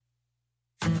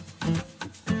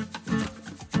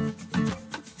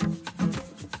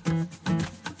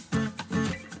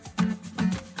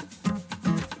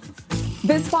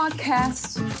This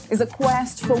podcast is a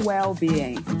quest for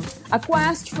well-being, a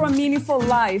quest for a meaningful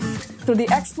life through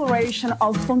the exploration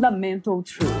of fundamental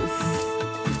truth.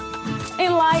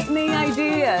 Enlightening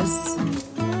ideas,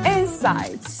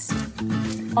 insights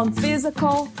on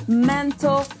physical,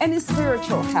 mental, and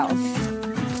spiritual health.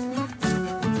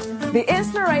 The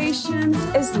inspiration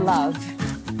is love.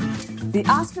 The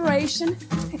aspiration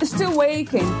is to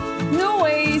awaken new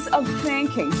ways of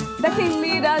thinking that can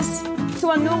lead us to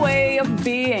a new way of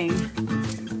being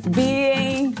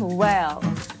well.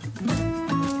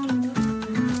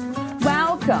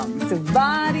 Welcome to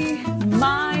Body,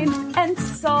 Mind, and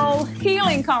Soul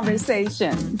Healing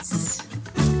Conversations.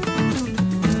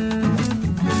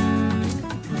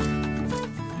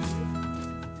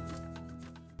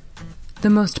 The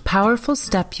most powerful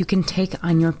step you can take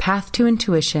on your path to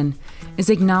intuition is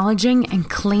acknowledging and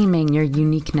claiming your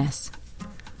uniqueness.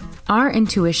 Our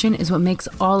intuition is what makes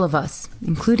all of us,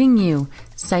 including you,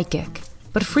 psychic,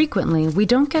 but frequently we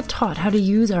don't get taught how to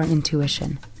use our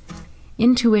intuition.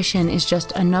 Intuition is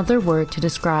just another word to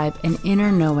describe an inner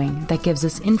knowing that gives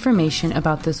us information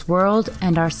about this world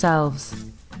and ourselves.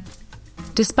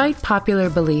 Despite popular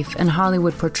belief and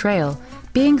Hollywood portrayal,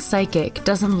 being psychic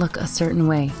doesn't look a certain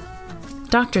way.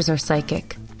 Doctors are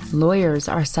psychic, lawyers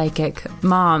are psychic,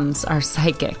 moms are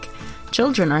psychic,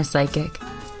 children are psychic.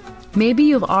 Maybe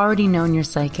you've already known you're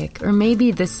psychic, or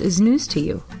maybe this is news to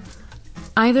you.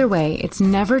 Either way, it's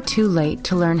never too late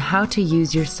to learn how to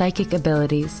use your psychic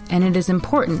abilities, and it is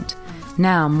important,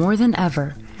 now more than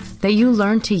ever, that you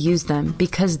learn to use them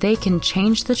because they can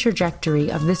change the trajectory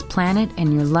of this planet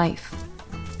and your life.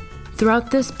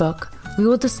 Throughout this book, we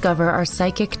will discover our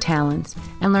psychic talents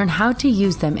and learn how to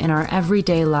use them in our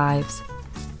everyday lives.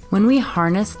 When we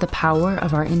harness the power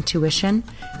of our intuition,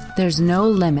 there's no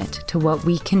limit to what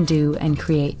we can do and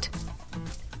create.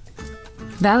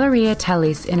 Valeria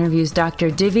Telis interviews Dr.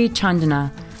 Divi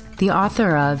Chandana, the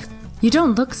author of You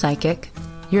Don't Look Psychic,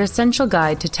 Your Essential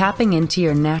Guide to Tapping into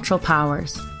Your Natural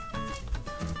Powers.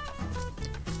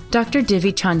 Dr.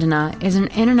 Divi Chandana is an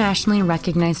internationally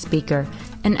recognized speaker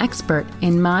and expert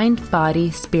in mind,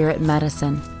 body, spirit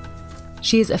medicine.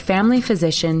 She is a family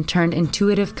physician turned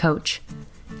intuitive coach.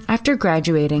 After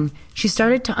graduating, she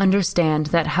started to understand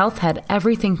that health had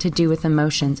everything to do with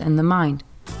emotions and the mind.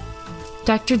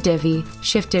 Dr. Divi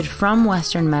shifted from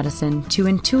Western medicine to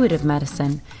intuitive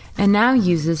medicine and now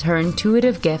uses her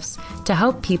intuitive gifts to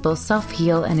help people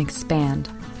self-heal and expand.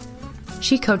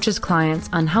 She coaches clients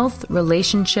on health,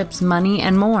 relationships, money,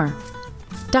 and more.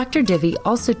 Dr. Divi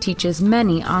also teaches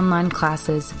many online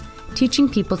classes, teaching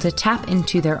people to tap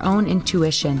into their own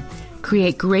intuition,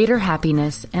 create greater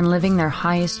happiness, and living their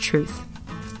highest truth.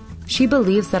 She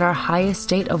believes that our highest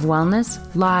state of wellness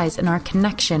lies in our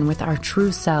connection with our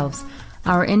true selves,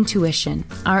 our intuition,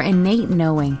 our innate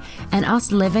knowing, and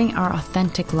us living our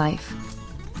authentic life.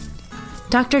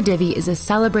 Dr. Divi is a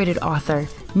celebrated author,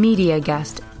 media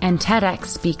guest, and TEDx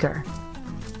speaker.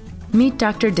 Meet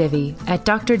Dr. Divi at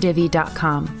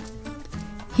drdivi.com.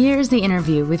 Here's the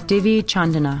interview with Divi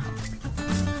Chandana.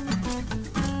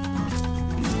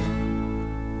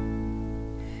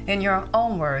 In your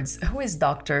own words, who is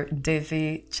Dr.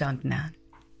 Divi Chandana?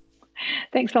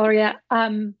 Thanks, Valeria.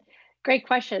 Great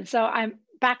question. So I'm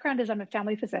a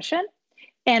family physician,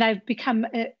 and I've become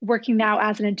working now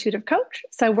as an intuitive coach.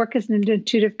 So I work as an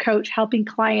intuitive coach, helping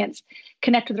clients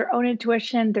connect with their own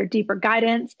intuition, their deeper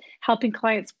guidance, helping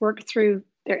clients work through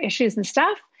their issues and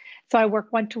stuff. So I work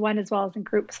one-to-one as well as in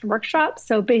groups and workshops.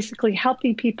 So basically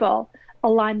helping people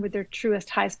align with their truest,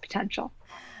 highest potential.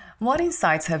 What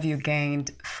insights have you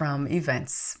gained from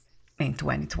events in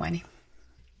 2020?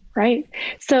 Right.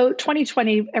 So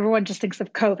 2020, everyone just thinks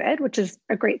of COVID, which is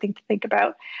a great thing to think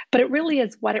about, but it really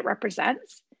is what it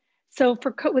represents. So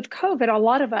with COVID, a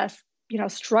lot of us,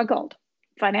 struggled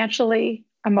financially,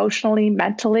 emotionally,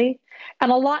 mentally,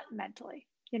 and a lot mentally.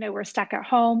 We're stuck at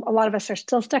home. A lot of us are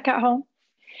still stuck at home.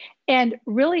 And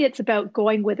really, it's about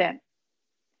going within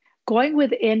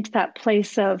to that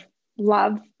place of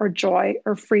love or joy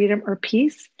or freedom or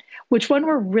peace, which when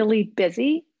we're really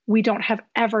busy, we don't have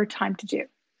ever time to do.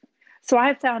 So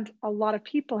I've found a lot of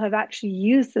people have actually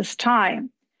used this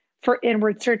time for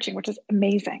inward searching, which is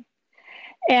amazing.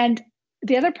 And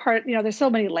the other part, there's so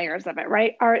many layers of it,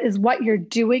 right? Is what you're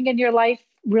doing in your life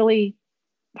really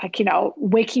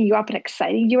waking you up and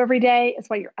exciting you every day? Is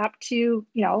what you're up to,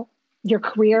 your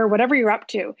career, whatever you're up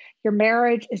to, your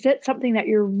marriage, is it something that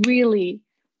you really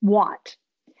want?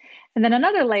 And then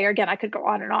another layer, again, I could go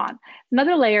on and on.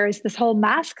 Another layer is this whole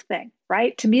mask thing,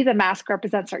 right? To me, the mask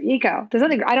represents our ego.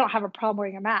 I don't have a problem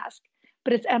wearing a mask,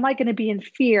 but it's, am I going to be in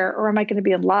fear or am I going to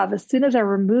be in love? As soon as I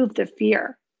remove the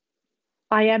fear,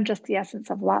 I am just the essence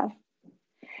of love.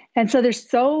 And so there's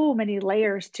so many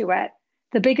layers to it.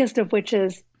 The biggest of which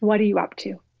is, what are you up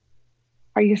to?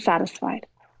 Are you satisfied?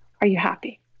 Are you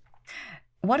happy?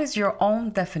 What is your own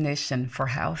definition for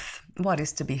health? What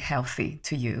is to be healthy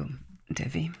to you,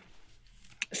 Devi?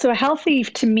 So healthy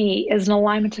to me is an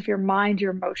alignment of your mind,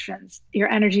 your emotions, your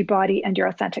energy body, and your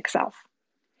authentic self.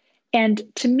 And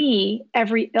to me,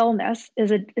 every illness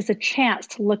is a chance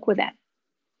to look within.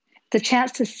 It's a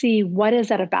chance to see what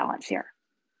is out of balance here.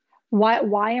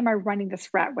 Why am I running this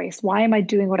rat race? Why am I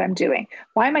doing what I'm doing?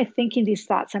 Why am I thinking these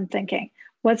thoughts I'm thinking?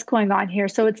 What's going on here?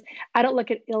 So I don't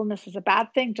look at illness as a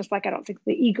bad thing, just like I don't think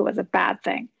the ego is a bad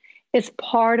thing. It's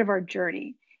part of our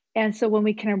journey. And so when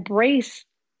we can embrace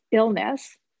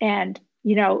illness and,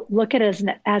 look at it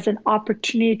as an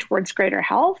opportunity towards greater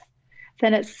health,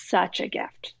 then it's such a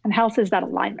gift. And health is that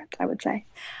alignment, I would say.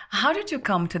 How did you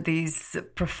come to these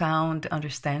profound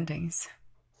understandings?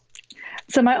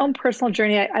 So my own personal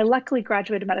journey, I luckily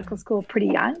graduated medical school pretty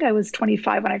young. I was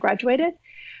 25 when I graduated.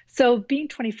 So being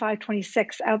 25,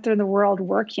 26 out there in the world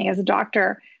working as a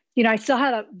doctor, I still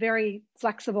had a very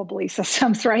flexible belief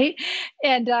systems, right?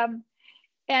 And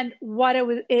what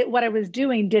I was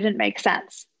doing didn't make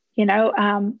sense.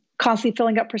 Constantly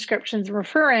filling up prescriptions and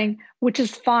referring, which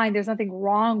is fine. There's nothing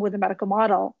wrong with the medical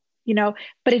model,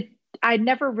 but I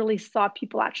never really saw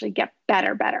people actually get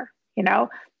better.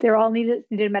 They're all needed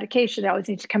medication. They always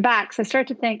need to come back. So I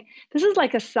started to think, this is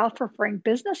like a self-referring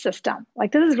business system.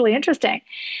 Like, this is really interesting.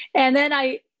 And then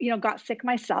I, got sick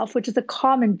myself, which is a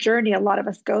common journey a lot of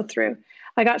us go through.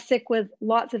 I got sick with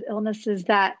lots of illnesses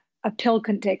that a pill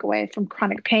couldn't take away, from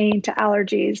chronic pain to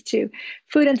allergies to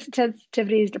food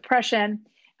insensitivities, depression.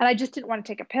 And I just didn't want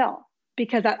to take a pill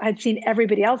because I'd seen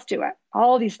everybody else do it,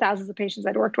 all these thousands of patients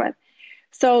I'd worked with.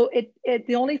 So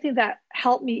the only thing that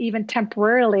helped me even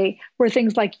temporarily were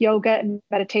things like yoga and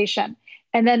meditation.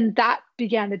 And then that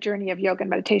began the journey of yoga and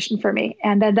meditation for me.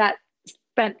 And then that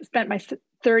spent my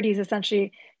 30s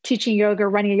essentially teaching yoga,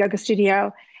 running a yoga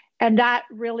studio. And that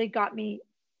really got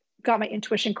my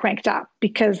intuition cranked up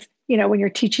because, when you're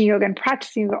teaching yoga and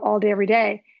practicing yoga all day, every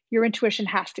day, your intuition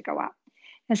has to go up.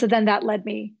 And so then that led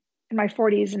me in my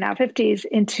 40s and now 50s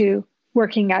into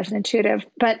working as an intuitive,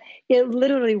 but it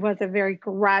literally was a very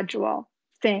gradual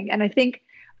thing. And I think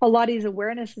a lot of these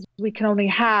awarenesses we can only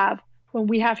have when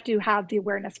we have to have the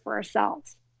awareness for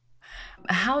ourselves.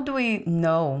 How do we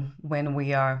know when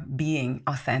we are being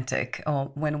authentic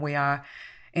or when we are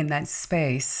in that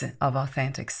space of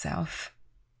authentic self?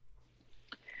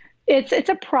 It's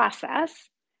a process,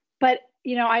 but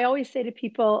I always say to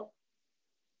people,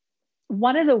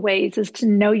 one of the ways is to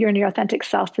know you're in your authentic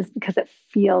self is because it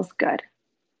feels good.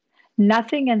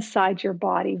 Nothing inside your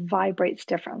body vibrates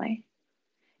differently.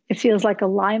 It feels like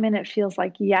alignment. It feels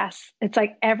like yes. It's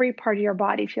like every part of your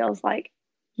body feels like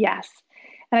yes.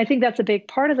 And I think that's a big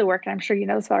part of the work. And I'm sure you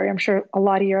know this, Valerie. I'm sure a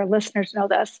lot of your listeners know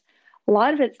this. A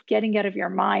lot of it's getting out of your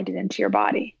mind and into your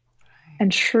body and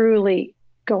truly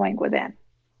going within.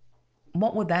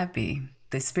 What would that be?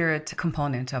 The spirit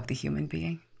component of the human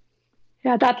being?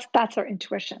 Yeah, that's our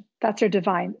intuition. That's our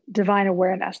divine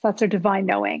awareness. That's our divine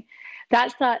knowing.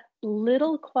 That's that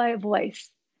little quiet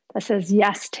voice that says,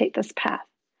 yes, take this path.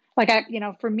 Like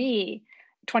for me,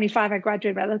 25, I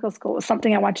graduated medical school. It was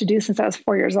something I wanted to do since I was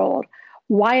 4 years old.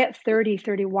 Why at 30,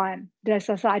 31 did I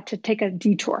decide to take a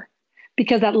detour?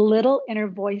 Because that little inner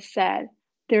voice said,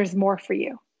 there's more for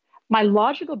you. My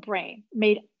logical brain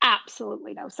made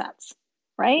absolutely no sense,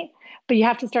 right? But you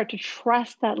have to start to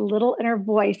trust that little inner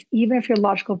voice, even if your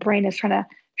logical brain is trying to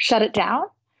shut it down.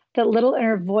 That little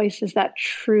inner voice is that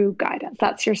true guidance.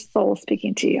 That's your soul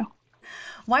speaking to you.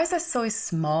 Why is that so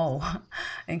small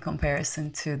in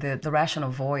comparison to the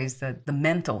rational voice, the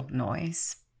mental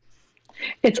noise?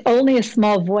 It's only a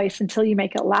small voice until you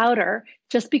make it louder,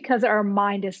 just because our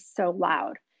mind is so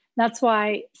loud. That's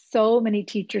why so many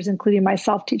teachers, including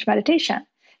myself, teach meditation,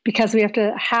 because we have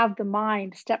to have the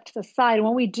mind step to the side. And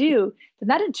when we do, then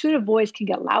that intuitive voice can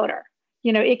get louder.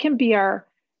 It can be our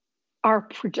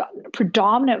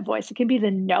predominant voice. It can be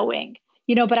the knowing,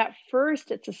 but at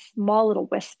first it's a small little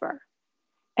whisper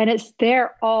and it's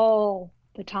there all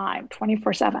the time,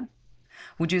 24/7.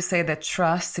 Would you say that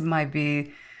trust might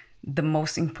be the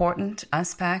most important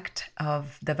aspect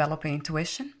of developing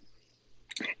intuition?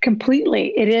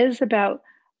 Completely. It is about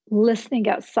listening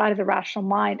outside of the rational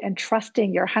mind, and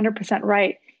trusting you're 100%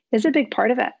 right is a big part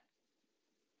of it.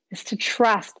 Is to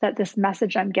trust that this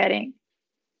message I'm getting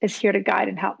is here to guide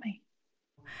and help me.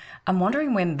 I'm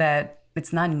wondering when that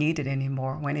it's not needed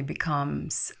anymore, when it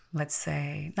becomes, let's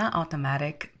say, not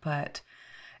automatic, but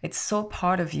it's so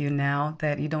part of you now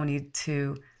that you don't need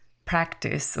to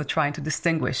practice or trying to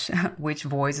distinguish which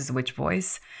voice is which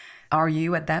voice. Are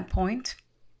you at that point?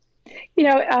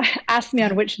 Ask me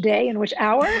on which day and which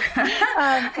hour.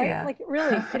 Yeah. Like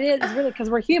really, it is really because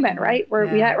we're human, right? We're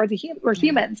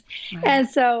humans. Right. And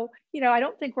so, I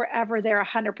don't think we're ever there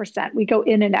 100%. We go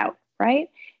in and out, right?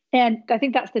 And I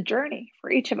think that's the journey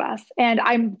for each of us. And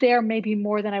I'm there maybe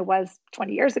more than I was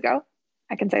 20 years ago.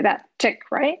 I can say that, tick,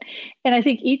 right? And I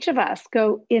think each of us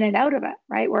go in and out of it,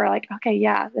 right? We're like, okay,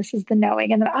 yeah, this is the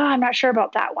knowing. And then, I'm not sure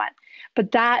about that one.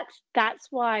 But that's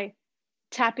why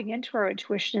tapping into our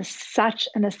intuition is such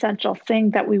an essential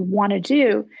thing that we want to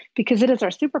do, because it is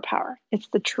our superpower. It's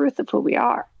the truth of who we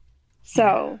are.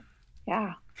 So,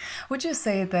 yeah. Would you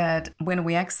say that when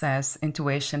we access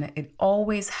intuition, it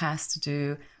always has to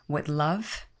do with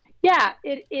love? Yeah,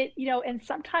 and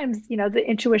sometimes, the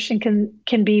intuition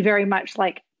can be very much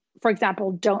like, for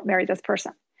example, don't marry this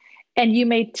person. And you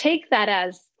may take that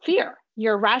as fear.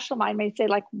 Your rational mind may say,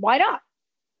 like, why not?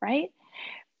 Right?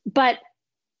 But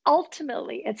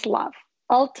ultimately, it's love.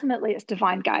 Ultimately, it's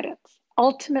divine guidance.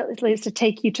 Ultimately, it's to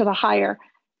take you to the higher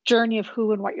journey of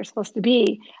who and what you're supposed to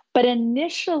be. But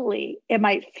initially, it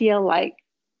might feel like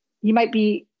you might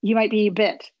be a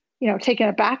bit, taken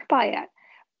aback by it.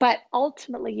 But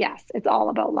ultimately, yes, it's all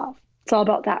about love. It's all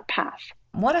about that path.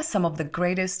 What are some of the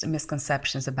greatest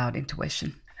misconceptions about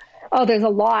intuition? Oh, there's a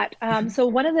lot. So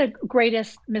one of the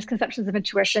greatest misconceptions of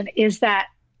intuition is that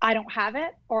I don't have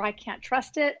it, or I can't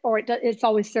trust it, or it's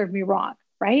always served me wrong,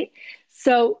 right?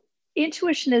 So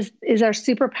intuition is our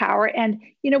superpower. And,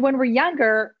 when we're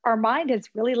younger, our mind is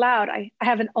really loud. I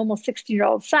have an almost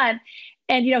 16-year-old son,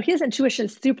 and, his intuition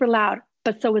is super loud,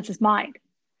 but so is his mind.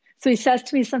 So he says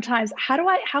to me sometimes, how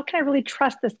can I really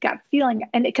trust this gut feeling?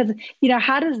 And because,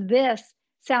 how does this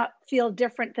feel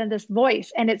different than this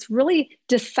voice? And it's really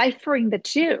deciphering the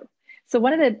two. So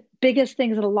one of the biggest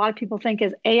things that a lot of people think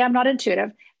is, A, I'm not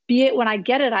intuitive. B, when I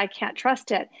get it, I can't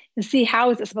trust it. And C, how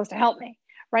is it supposed to help me?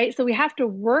 Right? So we have to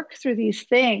work through these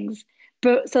things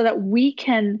so that we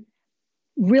can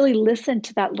really listen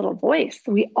to that little voice.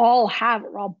 We all have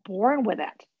it. We're all born with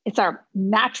it. It's our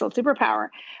natural superpower.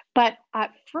 But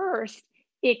at first,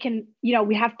 it can,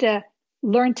 we have to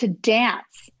learn to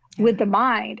dance with the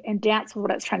mind and dance with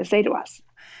what it's trying to say to us.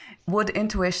 Would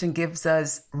intuition gives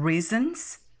us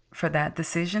reasons for that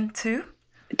decision too?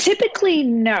 Typically,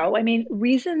 no. I mean,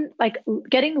 reason, like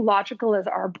getting logical is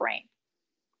our brain,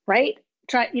 right?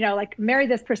 Try, like marry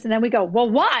this person. Then we go, well,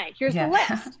 why? Here's the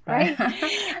list, right?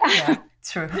 Yeah,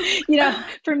 true.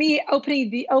 For me, opening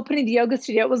the yoga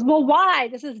studio, it was, well, why?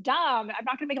 This is dumb. I'm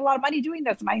not going to make a lot of money doing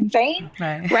this. Am I insane?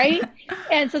 Right?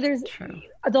 And so there's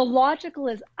the logical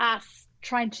is us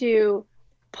trying to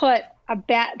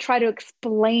try to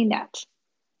explain it,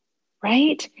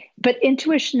 right? But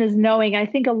intuition is knowing. I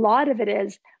think a lot of it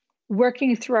is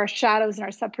working through our shadows and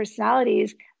our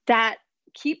subpersonalities that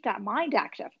keep that mind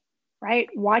active, right?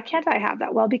 Why can't I have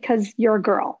that? Well, because you're a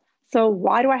girl. So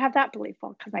why do I have that belief?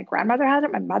 Well, because my grandmother had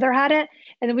it, my mother had it,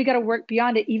 and then we got to work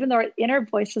beyond it. Even though our inner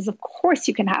voice says, of course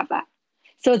you can have that.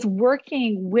 So it's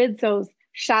working with those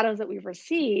shadows that we've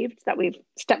received, that we've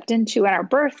stepped into in our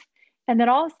birth, and then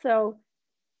also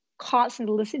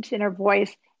constantly listening to the inner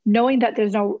voice, knowing that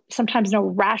there's sometimes no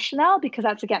rationale, because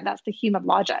that's the human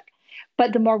logic.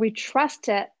 But the more we trust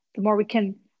it, the more we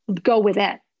can go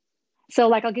within. So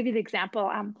like, I'll give you the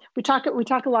example. We talk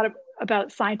a lot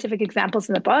about scientific examples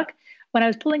in the book. When I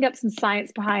was pulling up some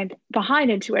science behind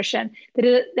intuition,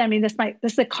 this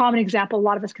is a common example a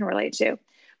lot of us can relate to.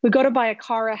 We go to buy a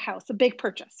car, a house, a big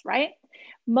purchase, right?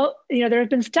 There have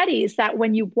been studies that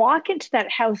when you walk into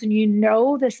that house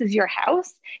and this is your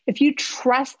house, if you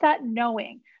trust that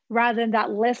knowing rather than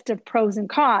that list of pros and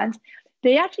cons,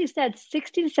 they actually said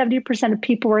 60 to 70% of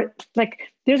people were like,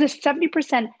 there's a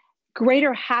 70%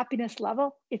 greater happiness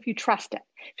level if you trust it.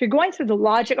 If you're going through the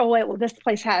logic, oh wait, well this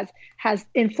place has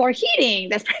in-floor heating,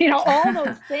 that's all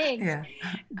those things,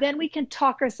 then we can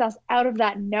talk ourselves out of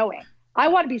that knowing. I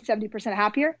want to be 70%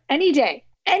 happier any day.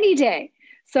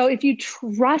 So if you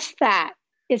trust that,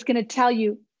 it's going to tell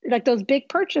you, like those big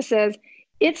purchases,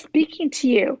 it's speaking to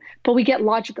you, but we get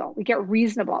logical, we get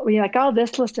reasonable. We're like, oh,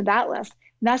 this list and that list.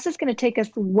 And that's just going to take us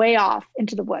way off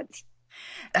into the woods.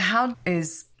 How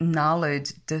is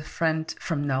knowledge different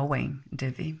from knowing,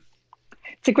 Divi?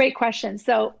 It's a great question.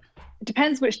 So it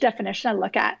depends which definition I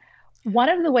look at. One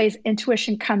of the ways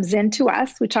intuition comes into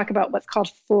us, we talk about what's called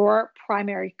 4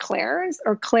 primary clairs,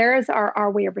 or clairs are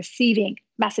our way of receiving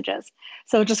messages.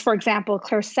 So just for example,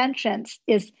 clairsentience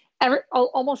is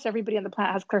Almost everybody on the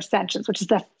planet has clairsentience, which is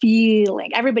the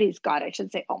feeling. Everybody's got it. I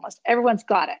should say almost. Everyone's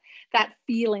got it. That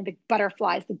feeling, the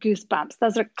butterflies, the goosebumps,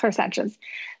 those are clairsentience.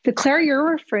 The clair you're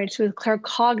referring to is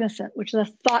claircognizant, which is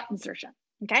a thought insertion.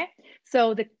 Okay.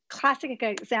 So the classic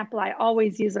example I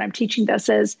always use when I'm teaching this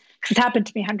is, because it's happened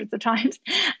to me hundreds of times,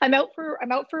 I'm out for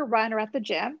a run or at the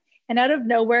gym, and out of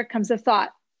nowhere comes a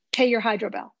thought, pay your hydro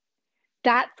bill.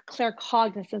 That's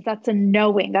claircognizance. That's a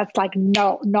knowing. That's like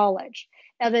knowledge.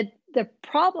 Now, the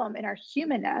problem in our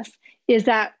humanness is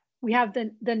that we have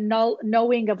the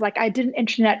knowing of like, I did an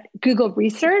internet Google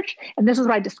research, and this is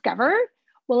what I discovered.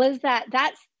 Well, is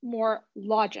that's more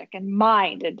logic and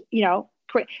mind and,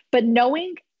 but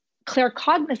knowing,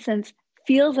 claircognizance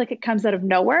feels like it comes out of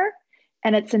nowhere,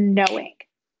 and it's a knowing.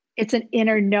 It's an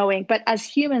inner knowing. But as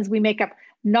humans, we make up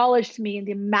knowledge to me and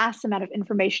the mass amount of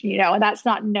information, and that's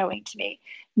not knowing to me.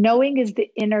 Knowing is the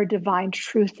inner divine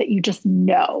truth that you just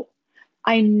know.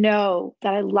 I know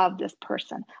that I love this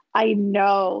person. I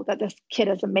know that this kid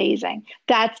is amazing.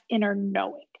 That's inner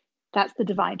knowing. That's the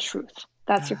divine truth.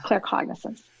 That's your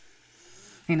claircognizance.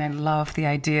 And I love the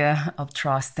idea of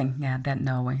trusting, that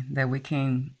knowing that we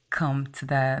can come to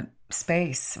that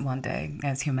space one day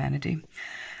as humanity.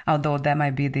 Although that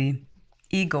might be the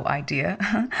ego idea,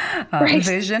 right.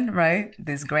 Vision, right?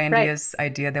 This grandiose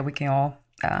idea that we can all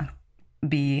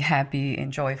be happy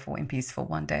and joyful and peaceful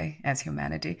one day as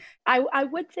humanity. I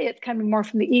would say it's coming more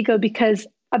from the ego, because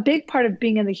a big part of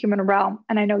being in the human realm,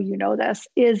 and I know you know this,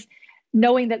 is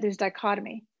knowing that there's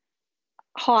dichotomy,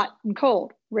 hot and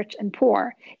cold, rich and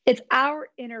poor. It's our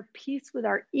inner peace with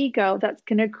our ego that's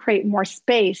going to create more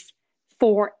space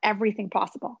for everything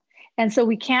possible. And so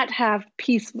we can't have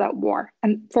peace without war.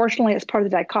 Unfortunately, it's part of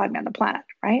the dichotomy on the planet,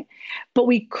 right? But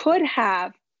we could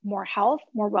have more health,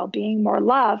 more well-being, more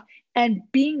love, and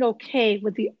being okay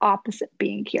with the opposite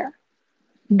being here.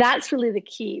 That's really the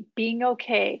key, being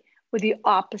okay with the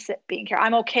opposite being here.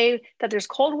 I'm okay that there's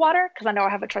cold water because I know I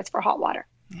have a choice for hot water,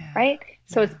 right?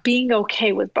 So it's being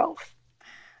okay with both.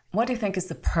 What do you think is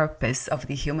the purpose of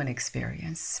the human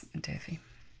experience, Devi?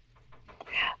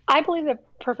 I believe the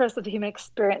purpose of the human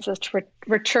experience is to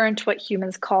return to what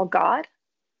humans call God,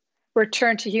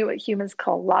 return to what humans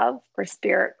call love or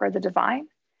spirit or the divine,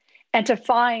 and to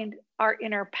find our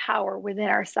inner power within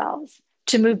ourselves,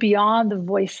 to move beyond the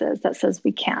voices that says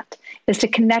we can't, is to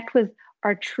connect with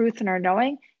our truth and our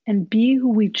knowing and be who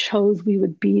we chose we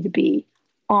would be to be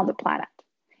on the planet.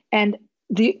 And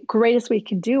the greatest way we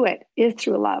can do it is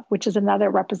through love, which is another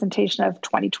representation of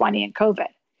 2020 and COVID.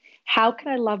 How can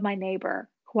I love my neighbor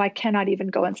who I cannot even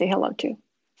go and say hello to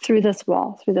through this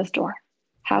wall, through this door?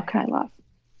 How can I love?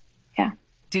 Yeah.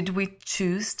 Did we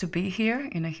choose to be here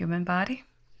in a human body?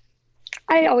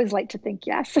 I always like to think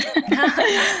yes.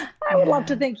 I would love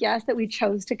to think yes, that we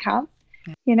chose to come.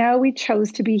 We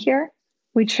chose to be here.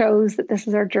 We chose that this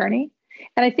is our journey.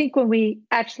 And I think when we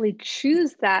actually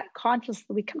choose that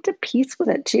consciously, we come to peace with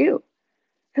it too.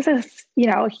 There's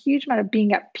a huge amount of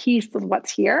being at peace with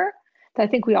what's here that I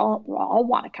think we all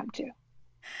want to come to.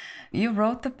 You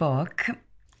wrote the book,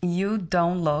 You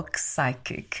Don't Look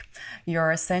Psychic,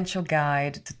 your essential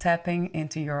guide to tapping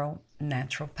into your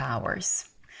natural powers.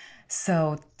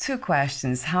 So 2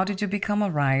 questions. How did you become a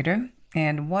writer?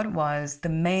 And what was the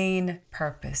main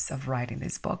purpose of writing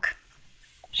this book?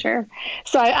 Sure.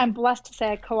 So I'm blessed to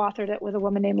say I co-authored it with a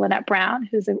woman named Lynette Brown,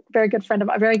 who's a very good friend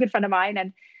of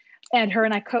mine, and her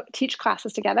and I teach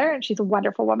classes together, and she's a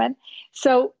wonderful woman.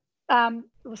 So,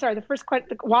 the first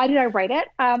question: why did I write it?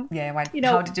 How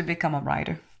did you become a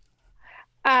writer?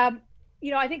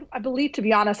 I believe, to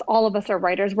be honest, all of us are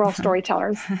writers. We're all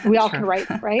storytellers. We all can write,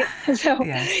 right? So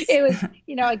yes. It was,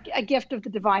 a gift of the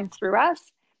divine through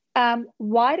us.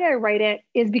 Why did I write it?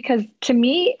 Is because for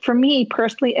me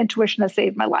personally, intuition has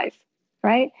saved my life,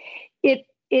 right? It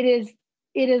is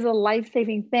a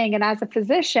life-saving thing. And as a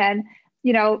physician,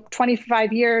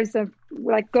 25 years of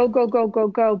like, go,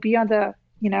 be on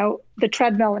the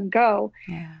treadmill and go.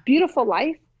 Yeah. Beautiful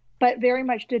life, but very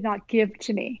much did not give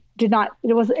to me.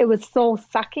 It was soul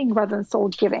sucking rather than soul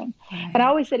giving. Right. And I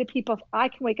always say to people, if I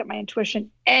can wake up my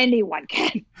intuition, anyone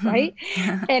can, right?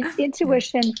 And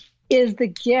intuition is the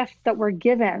gift that we're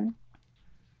given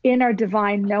in our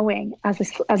divine knowing as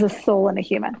a soul and a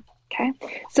human. Okay.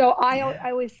 So I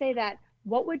always say that,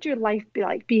 what would your life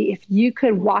be if you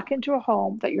could walk into a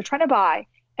home that you're trying to buy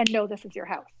and know this is your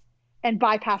house and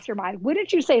bypass your mind?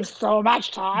 Wouldn't you save so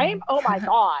much time? Oh my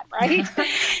God. Right.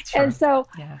 And so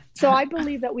I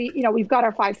believe that we've got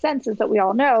our 5 senses that we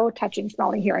all know: touching,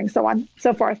 smelling, hearing, so on,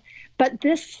 so forth. But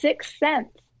this 6th sense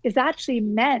is actually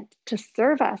meant to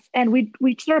serve us. And we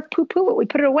sort of poo-poo it. We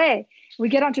put it away. We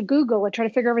get onto Google and try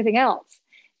to figure everything else.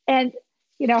 And,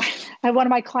 one of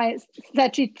my clients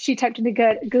said she typed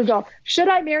into Google, should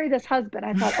I marry this husband?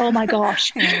 I thought, oh my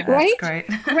gosh, yeah, right? Great.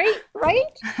 Right?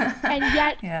 And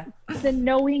yet the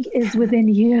knowing is within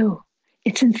you.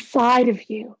 It's inside of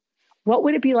you. What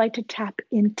would it be like to tap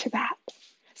into that?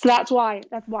 So that's why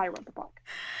I wrote the book.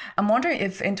 I'm wondering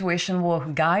if intuition will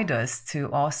guide us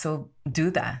to also do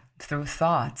that through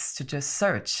thoughts, to just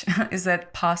search. Is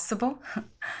that possible?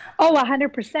 Oh,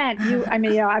 100%.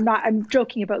 I'm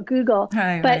joking about Google,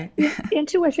 but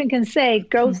intuition can say,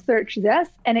 go search this,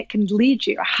 and it can lead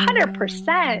you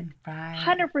 100%,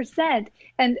 100%.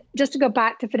 And just to go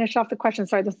back to finish off the question,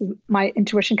 sorry, this is my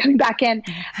intuition coming back in.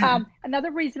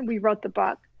 Another reason we wrote the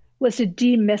book was to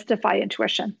demystify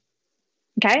intuition.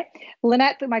 Okay.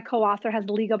 Lynette, my co-author, has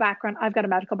a legal background. I've got a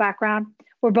medical background.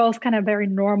 We're both kind of very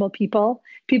normal people.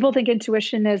 People think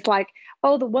intuition is like,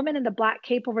 oh, the woman in the black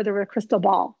cape over there with a crystal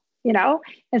ball,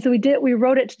 And so we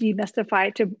wrote it to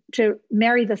demystify, to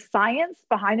marry the science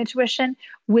behind intuition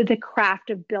with the craft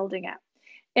of building it.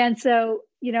 And so,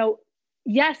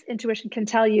 yes, intuition can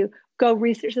tell you, go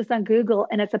research this on Google,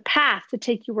 and it's a path to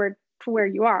take you where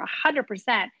you are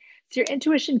 100%. So your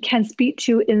intuition can speak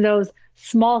to you in those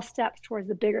small steps towards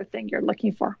the bigger thing you're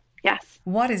looking for. Yes.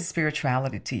 What is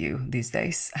spirituality to you these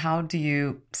days? How do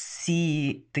you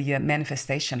see the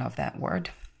manifestation of that word?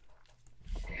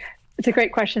 It's a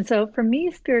great question. So for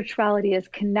me, spirituality is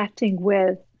connecting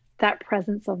with that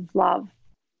presence of love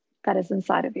that is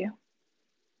inside of you.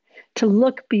 To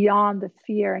look beyond the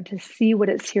fear and to see what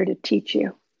it's here to teach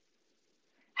you.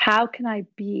 How can I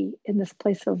be in this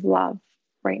place of love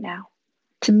right now?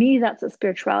 To me, that's what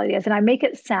spirituality is. And I make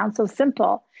it sound so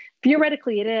simple.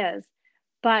 Theoretically, it is,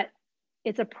 but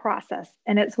it's a process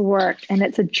and it's work and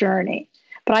it's a journey.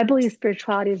 But I believe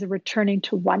spirituality is a returning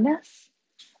to oneness,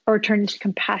 a returning to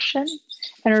compassion,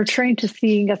 and a returning to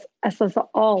seeing us as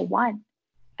all one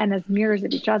and as mirrors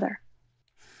of each other.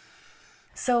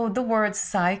 So the words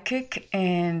psychic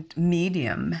and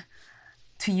medium,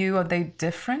 to you, are they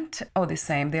different or the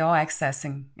same? They're all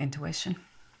accessing intuition.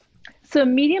 So a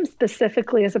medium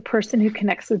specifically is a person who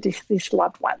connects with these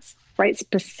loved ones, right?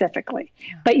 Specifically.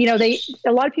 Yeah. But,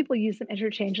 a lot of people use them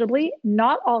interchangeably.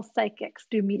 Not all psychics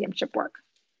do mediumship work,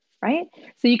 right?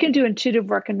 So you can do intuitive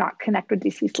work and not connect with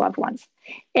deceased loved ones.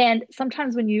 And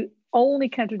sometimes when you only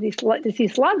connect with these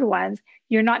deceased loved ones,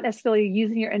 you're not necessarily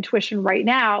using your intuition right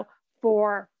now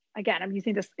for, again, I'm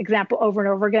using this example over and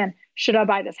over again, should I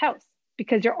buy this house?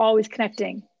 Because you're always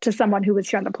connecting to someone who was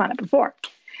here on the planet before.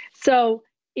 So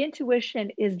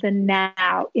intuition is the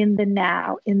now, in the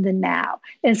now, in the now.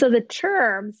 And so the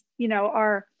terms,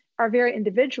 are very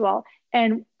individual.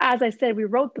 And as I said, we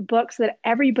wrote the book so that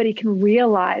everybody can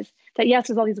realize that, yes,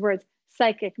 there's all these words,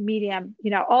 psychic, medium,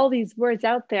 all these words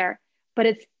out there, but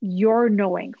it's your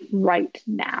knowing right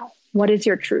now. What is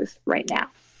your truth right now?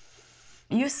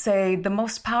 You say the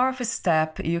most powerful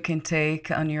step you can take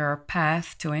on your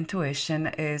path to intuition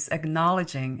is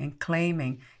acknowledging and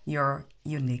claiming your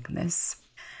uniqueness.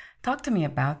 Talk to me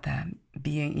about that,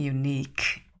 being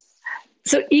unique.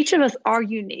 So each of us are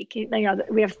unique. We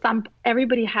have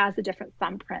everybody has a different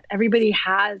thumbprint. Everybody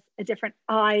has a different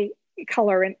eye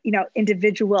color and,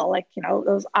 individual,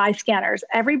 those eye scanners.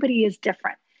 Everybody is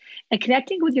different. And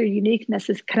connecting with your uniqueness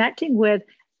is connecting with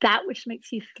that which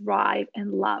makes you thrive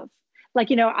and love.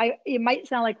 It might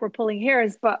sound like we're pulling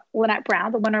hairs, but Lynette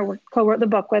Brown, the one we co-wrote the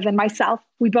book with, and myself,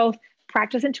 we both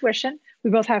practice intuition. We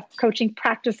both have coaching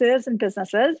practices and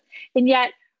businesses. And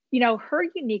yet, her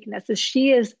uniqueness is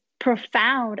she is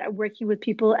profound at working with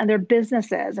people and their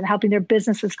businesses and helping their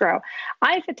businesses grow.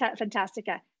 I'm fantastic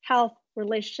at health,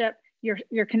 relationship, your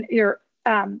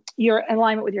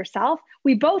alignment with yourself.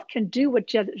 We both can do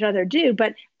what each other do,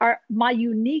 but my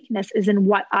uniqueness is in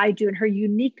what I do, and her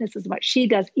uniqueness is what she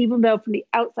does, even though from the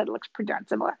outside it looks pretty darn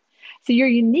similar. So your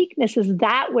uniqueness is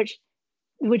that which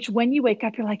when you wake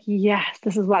up, you're like, yes,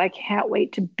 this is what I can't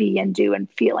wait to be and do and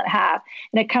feel and have.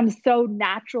 And it comes so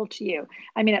natural to you.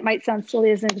 It might sound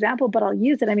silly as an example, but I'll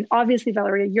use it. Obviously,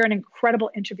 Valeria, you're an incredible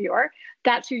interviewer.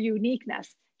 That's your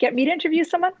uniqueness. Get me to interview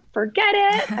someone? Forget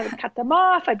it. I would cut them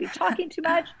off. I'd be talking too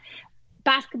much.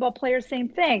 Basketball players, same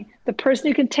thing. The person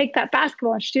who can take that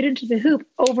basketball and shoot into the hoop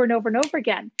over and over and over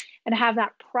again and have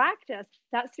that practice,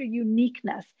 that's their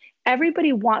uniqueness.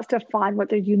 Everybody wants to find what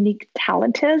their unique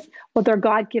talent is, what their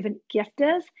God-given gift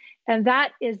is, and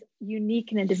that is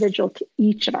unique and individual to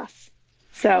each of us.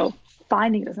 So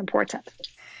finding it is important.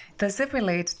 Does it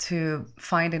relate to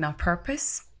finding our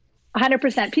purpose?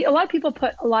 100%. A lot of people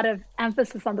put a lot of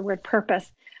emphasis on the word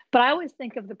purpose, but I always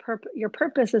think of your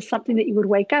purpose as something that you would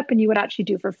wake up and you would actually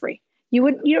do for free. You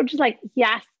wouldn't, just like,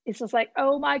 yes. It's just like,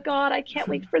 oh my God, I can't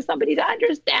wait for somebody to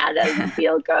understand it and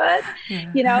feel good,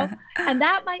 and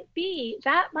that might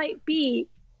be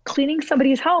cleaning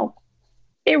somebody's home.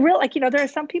 It really, like, there are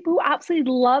some people who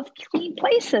absolutely love clean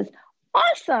places.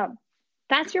 Awesome.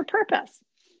 That's your purpose.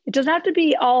 It doesn't have to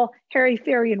be all hairy,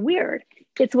 fairy, and weird.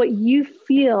 It's what you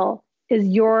feel is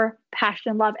your passion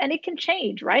and love. And it can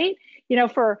change, right?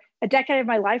 For a decade of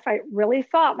my life, I really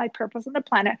thought my purpose on the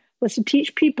planet was to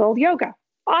teach people yoga.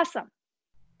 Awesome.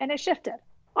 And it shifted.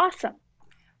 Awesome.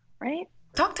 Right?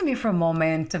 Talk to me for a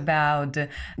moment about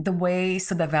the ways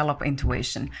to develop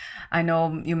intuition. I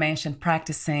know you mentioned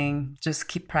practicing, just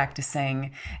keep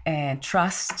practicing, and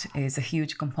trust is a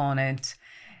huge component.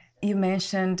 You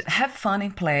mentioned have fun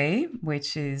in play,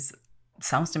 which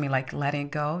sounds to me like letting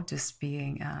go, just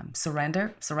being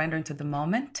surrendering to the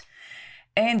moment,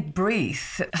 and breathe.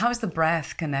 How is the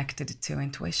breath connected to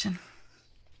intuition?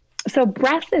 So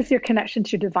breath is your connection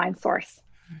to divine source.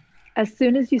 As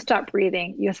soon as you stop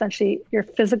breathing, your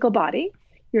physical body,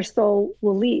 your soul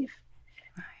will leave.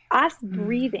 Us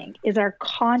breathing is our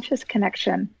conscious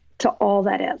connection to all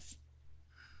that is.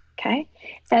 Okay.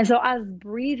 And so us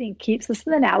breathing keeps us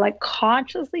in the now, like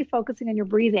consciously focusing on your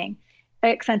breathing. It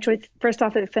accentuates your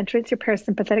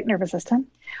parasympathetic nervous system.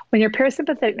 When your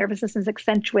parasympathetic nervous system is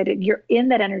accentuated, you're in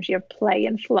that energy of play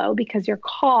and flow because you're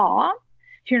calm.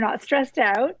 You're not stressed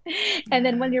out. And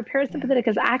then when your parasympathetic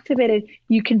is activated,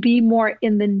 you can be more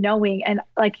in the knowing and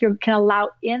like you can allow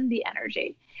in the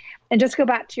energy. And just go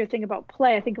back to your thing about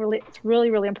play. I think it's really,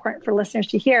 really important for listeners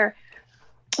to hear.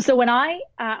 So when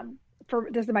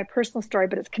this is my personal story,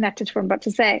 but it's connected to what I'm about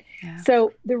to say. Yeah.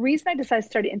 So the reason I decided to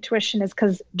study intuition is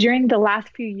because during the last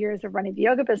few years of running the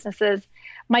yoga businesses,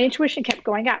 my intuition kept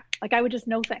going up. Like I would just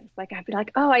know things. Like I'd be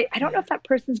like, oh, I don't know if that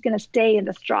person's going to stay in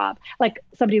this job. Like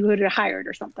somebody who had hired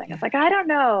or something. Yeah. It's like, I don't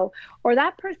know. Or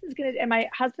that person's going to, and my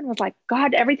husband was like,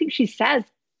 God, everything she says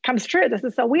comes true. This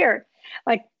is so weird.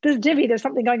 Like this divvy, there's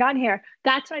something going on here.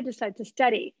 That's when I decided to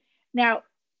study. Now,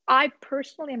 I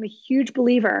personally am a huge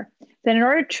believer that in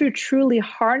order to truly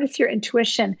harness your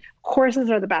intuition, courses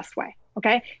are the best way,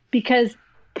 okay? Because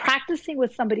practicing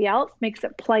with somebody else makes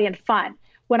it play and fun.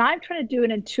 When I'm trying to do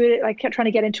an intuitive, like trying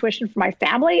to get intuition for my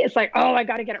family, it's like, oh, I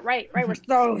got to get it right? We're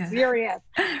so serious,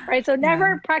 right? So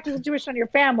never practice intuition on your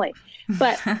family,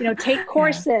 but take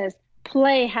courses,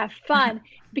 play, have fun.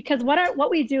 Because what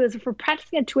we do is if we're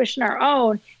practicing intuition our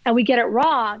own and we get it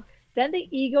wrong, then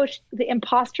the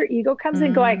imposter ego comes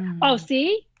in going, oh,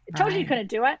 see, I told you you couldn't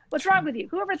do it. What's wrong with you?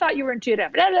 Whoever thought you were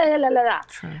intuitive? Blah, blah, blah, blah,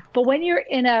 blah. But when you're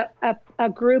in a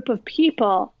group of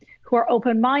people who are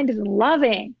open-minded and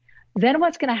loving, then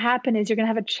what's going to happen is you're going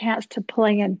to have a chance to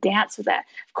play and dance with it.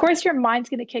 Of course, your mind's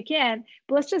going to kick in,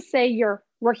 but let's just say you're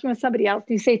working with somebody else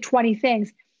and you say 20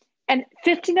 things and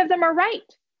 15 of them are right.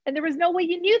 And there was no way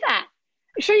you knew that.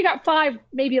 Sure, you got 5,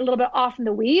 maybe a little bit off in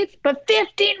the weeds, but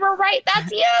 15 were right.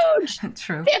 That's huge.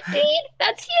 True. 15,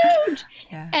 that's huge.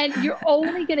 Yeah. And you're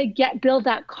only going to build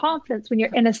that confidence when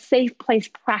you're in a safe place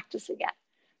practicing it.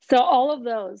 So all of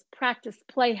those, practice,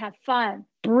 play, have fun,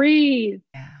 breathe,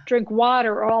 drink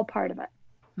water, are all part of it.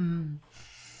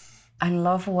 I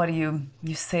love what you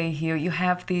say here. You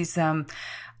have these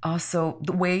also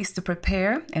the ways to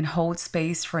prepare and hold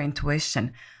space for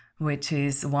intuition, which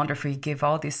is wonderful. You give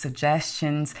all these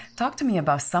suggestions. Talk to me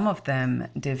about some of them,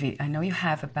 Divi. I know you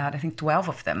have about, I think, 12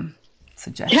 of them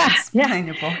suggestions in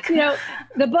your book.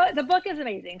 The book is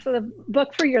amazing. So the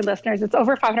book, for your listeners, it's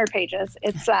over 500 pages.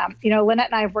 It's, Lynette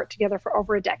and I have worked together for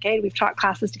over a decade. We've taught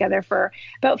classes together for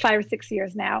about 5 or 6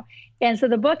 years now. And so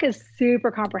the book is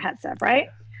super comprehensive, right?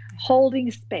 Holding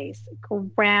space,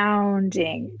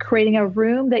 grounding, creating a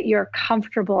room that you're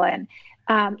comfortable in,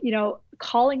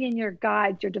 calling in your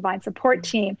guides, your divine support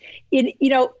team. I'm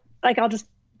just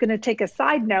going to take a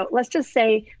side note. Let's just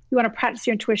say you want to practice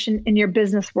your intuition in your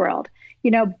business world.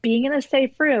 Being in a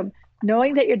safe room,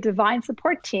 knowing that your divine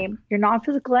support team, your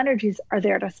non-physical energies are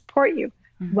there to support you.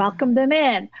 Welcome them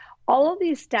in. All of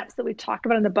these steps that we talk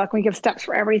about in the book, we give steps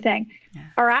for everything,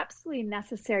 are absolutely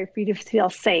necessary for you to feel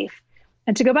safe.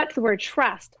 And to go back to the word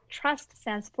trust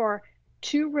stands for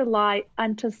to rely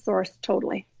unto source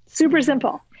totally. Super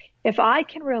simple. If I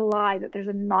can rely that there's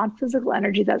a non-physical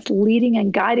energy that's leading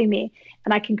and guiding me,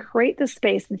 and I can create this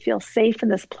space and feel safe in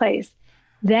this place,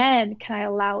 then can I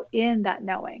allow in that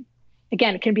knowing?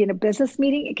 Again, it can be in a business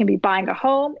meeting. It can be buying a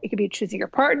home. It can be choosing your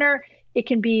partner. It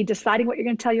can be deciding what you're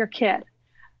going to tell your kid.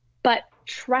 But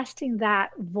trusting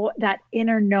that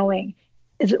inner knowing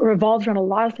revolves around a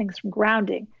lot of things, from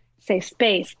grounding, safe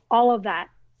space, all of that,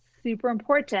 super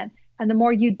important. And the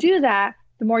more you do that,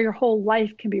 the more your whole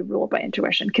life can be ruled by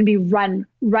intuition,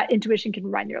 intuition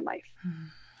can run your life.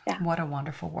 Yeah. What a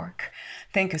wonderful work.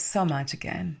 Thank you so much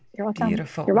again. You're welcome.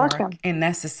 Beautiful You're work welcome. and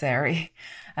necessary.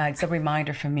 It's a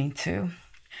reminder for me too.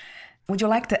 Would you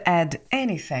like to add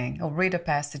anything or read a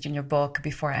passage in your book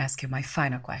before I ask you my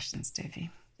final questions, Devi?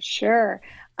 Sure.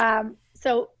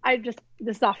 So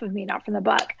this is off of me, not from the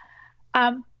book.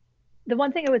 The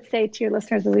one thing I would say to your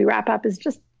listeners as we wrap up is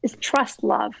trust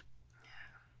love.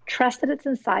 Trust that it's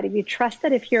inside of you. Trust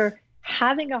that if you're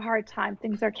having a hard time,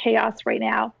 things are chaos right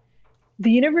now,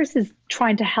 the universe is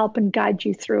trying to help and guide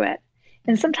you through it.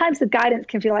 And sometimes the guidance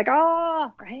can feel like,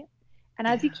 oh, right? And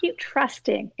as you keep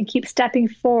trusting and keep stepping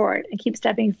forward,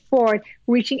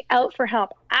 reaching out for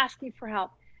help, asking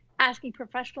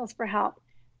professionals for help,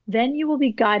 then you will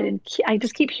be guided. I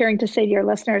just keep hearing to say to your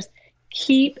listeners,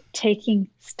 keep taking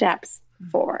steps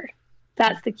forward.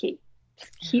 That's the key.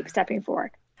 Just keep stepping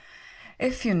forward.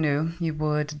 If you knew you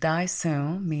would die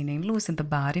soon, meaning losing the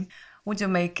body, would you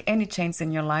make any change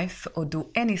in your life or do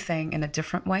anything in a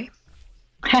different way?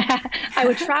 I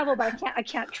would travel, but I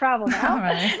can't travel now.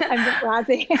 Right. I'm just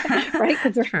razzing, right?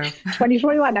 Because we're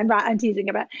 2021. I'm teasing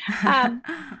a bit.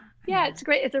 Yeah, it's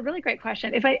great. It's a really great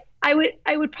question. If I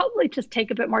would probably just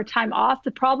take a bit more time off. The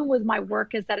problem with my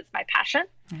work is that it's my passion.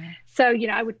 Mm. So,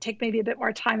 I would take maybe a bit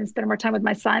more time and spend more time with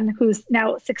my son, who's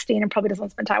now 16 and probably doesn't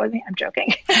want to spend time with me. I'm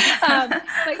joking. But,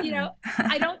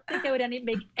 I don't think I would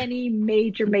make any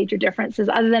major differences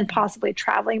other than possibly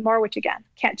traveling more, which again,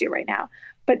 can't do right now.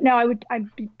 But no,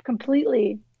 I'd be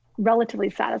completely relatively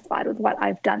satisfied with what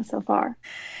I've done so far.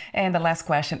 And the last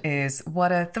question is,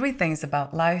 what are 3 things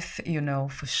about life you know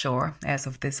for sure as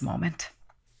of this moment?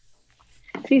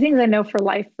 3 things I know for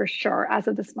life for sure as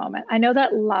of this moment. I know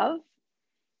that love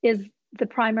is the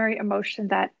primary emotion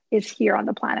that is here on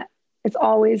the planet. It's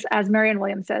always, as Marianne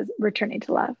Williams says, returning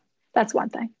to love. That's one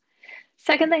thing.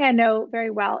 Second thing I know very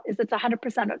well is it's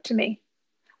 100% up to me.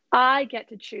 I get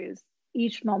to choose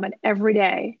each moment, every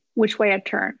day, which way I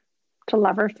turn. To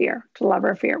love or fear,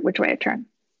 which way I turn.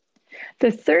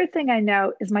 The third thing I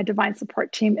know is my divine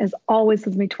support team is always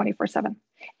with me 24/7.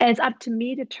 And it's up to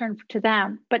me to turn to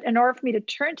them. But in order for me to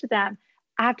turn to them,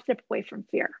 I have to step away from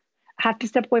fear. I have to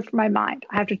step away from my mind.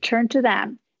 I have to turn to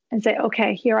them and say,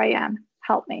 okay, here I am,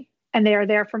 help me. And they are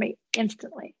there for me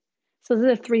instantly. So those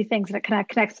are the 3 things that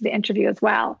connects to the interview as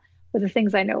well, with the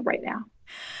things I know right now.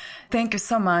 Thank you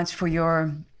so much for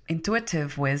your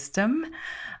intuitive wisdom,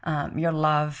 your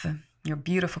love, your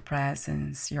beautiful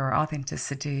presence, your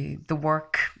authenticity, the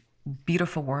work,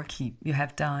 beautiful work you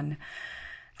have done.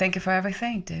 Thank you for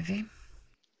everything, Devi.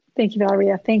 Thank you,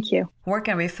 Valeria. Thank you. Where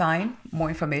can we find more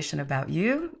information about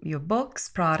you, your books,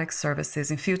 products,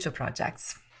 services, and future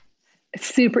projects? It's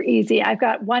super easy. I've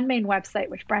got one main website,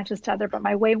 which branches to other, but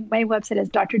my main website is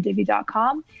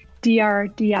drdivi.com,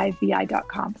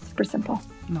 drdivi.com. Super simple.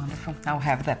 Wonderful. I'll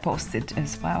have that posted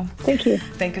as well. Thank you.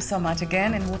 Thank you so much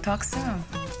again, and we'll talk soon.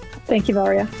 Thank you,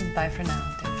 Valeria. Bye for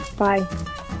now, Devi. Bye.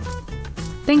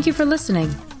 Thank you for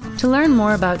listening. To learn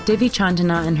more about Devi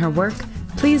Chandana and her work,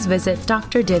 please visit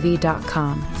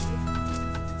drdivi.com.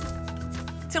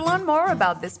 To learn more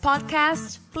about this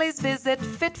podcast, please visit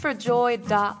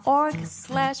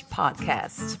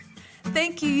fitforjoy.org/podcast.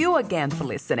 Thank you again for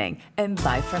listening, and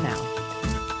bye for now.